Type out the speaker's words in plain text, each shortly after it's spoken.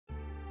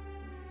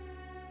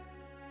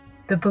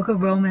The book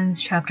of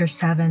Romans chapter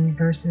 7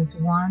 verses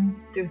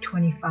 1 through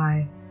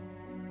 25.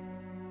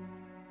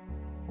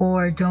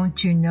 Or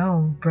don't you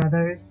know,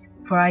 brothers,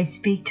 for I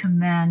speak to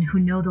men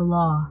who know the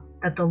law,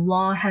 that the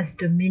law has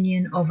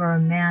dominion over a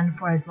man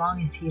for as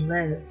long as he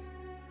lives.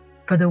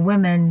 For the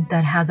woman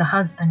that has a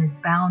husband is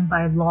bound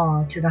by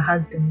law to the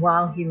husband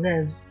while he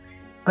lives,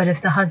 but if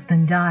the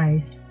husband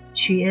dies,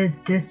 she is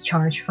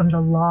discharged from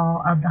the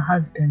law of the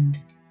husband.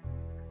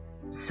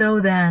 So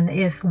then,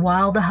 if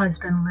while the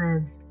husband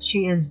lives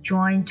she is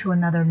joined to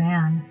another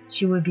man,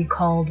 she would be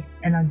called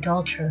an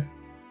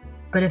adulteress.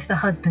 But if the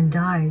husband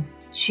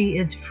dies, she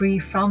is free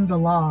from the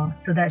law,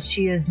 so that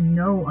she is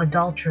no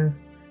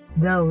adulteress,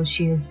 though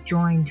she is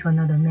joined to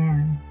another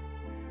man.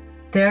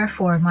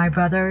 Therefore, my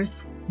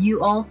brothers,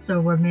 you also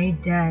were made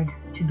dead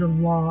to the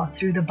law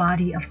through the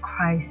body of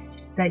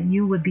Christ, that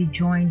you would be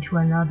joined to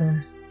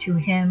another, to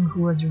him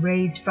who was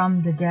raised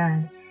from the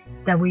dead,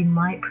 that we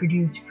might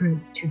produce fruit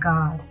to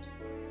God.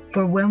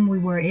 For when we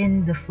were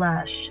in the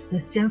flesh, the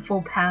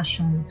sinful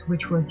passions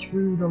which were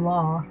through the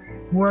law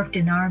worked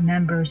in our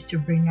members to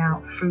bring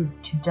out fruit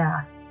to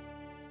death.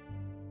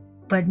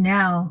 But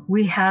now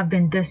we have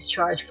been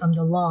discharged from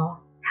the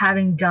law,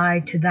 having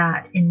died to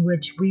that in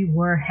which we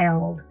were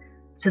held,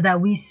 so that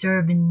we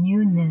serve in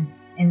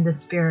newness in the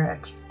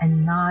Spirit,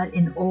 and not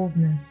in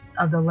oldness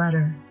of the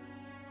letter.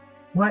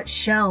 What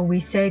shall we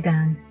say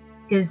then?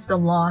 Is the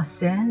law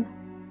sin?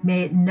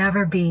 May it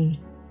never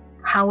be.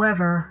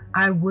 However,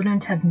 I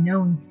wouldn't have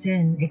known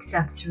sin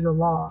except through the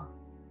law.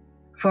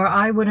 For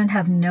I wouldn't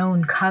have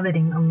known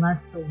coveting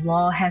unless the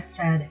law has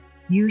said,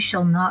 "You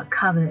shall not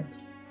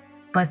covet."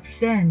 But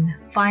sin,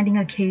 finding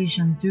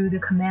occasion through the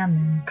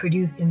commandment,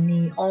 produced in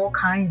me all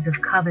kinds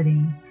of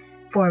coveting.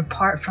 For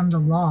apart from the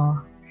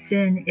law,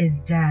 sin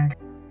is dead.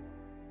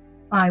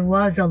 I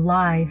was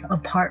alive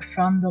apart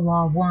from the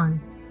law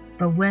once,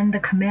 but when the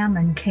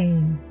commandment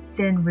came,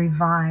 sin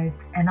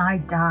revived, and I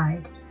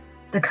died.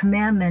 The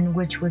commandment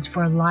which was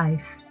for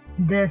life,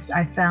 this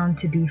I found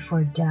to be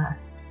for death.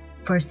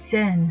 For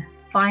sin,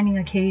 finding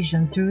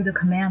occasion through the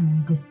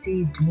commandment,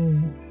 deceived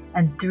me,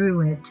 and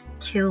through it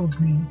killed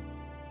me.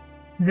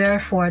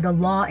 Therefore the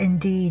law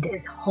indeed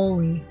is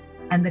holy,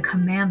 and the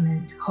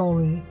commandment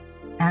holy,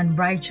 and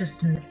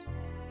righteousness.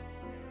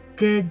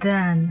 Did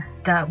then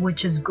that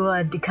which is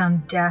good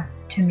become death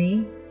to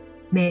me?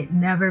 May it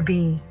never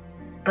be.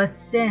 But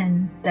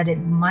sin, that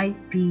it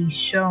might be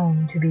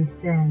shown to be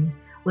sin,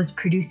 was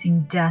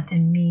producing death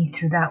in me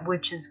through that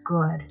which is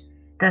good,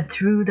 that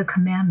through the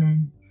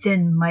commandment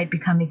sin might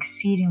become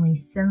exceedingly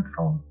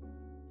sinful.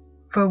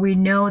 For we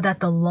know that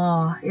the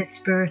law is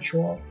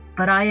spiritual,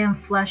 but I am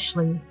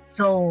fleshly,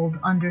 sold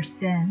under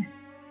sin.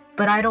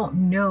 But I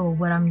don't know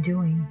what I'm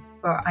doing,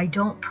 for I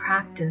don't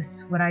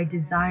practice what I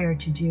desire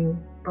to do,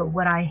 but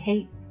what I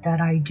hate that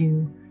I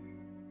do.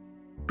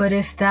 But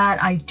if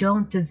that I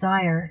don't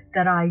desire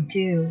that I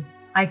do,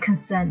 I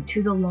consent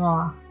to the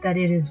law that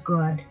it is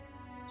good.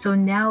 So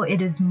now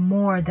it is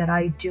more that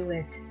I do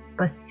it,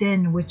 but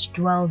sin which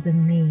dwells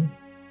in me.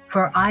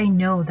 For I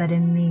know that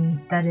in me,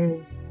 that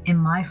is, in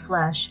my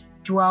flesh,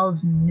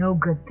 dwells no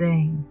good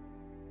thing.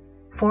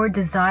 For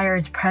desire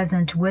is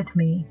present with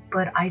me,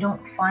 but I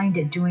don't find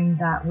it doing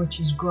that which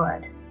is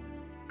good.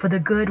 For the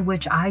good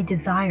which I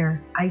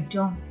desire, I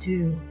don't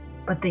do,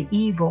 but the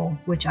evil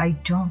which I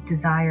don't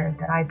desire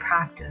that I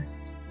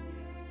practice.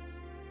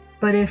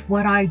 But if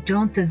what I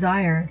don't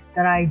desire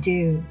that I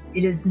do,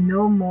 it is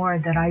no more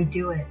that I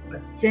do it,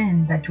 but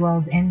sin that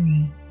dwells in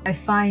me. I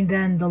find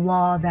then the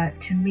law that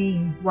to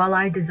me, while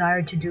I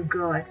desire to do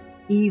good,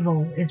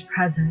 evil is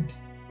present.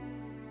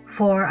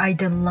 For I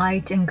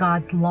delight in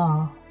God's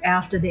law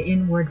after the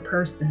inward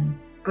person,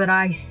 but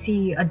I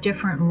see a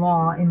different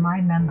law in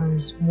my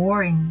members,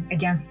 warring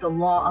against the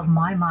law of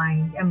my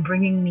mind and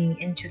bringing me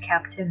into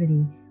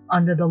captivity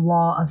under the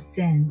law of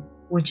sin,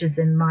 which is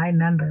in my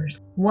members.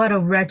 What a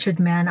wretched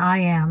man I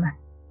am!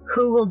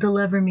 Who will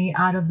deliver me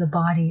out of the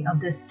body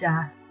of this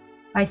death?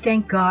 I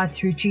thank God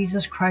through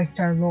Jesus Christ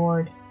our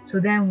Lord.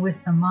 So then with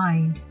the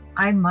mind,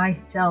 I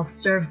myself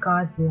serve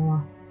God's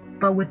law,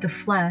 but with the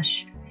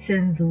flesh,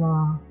 sin's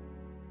law.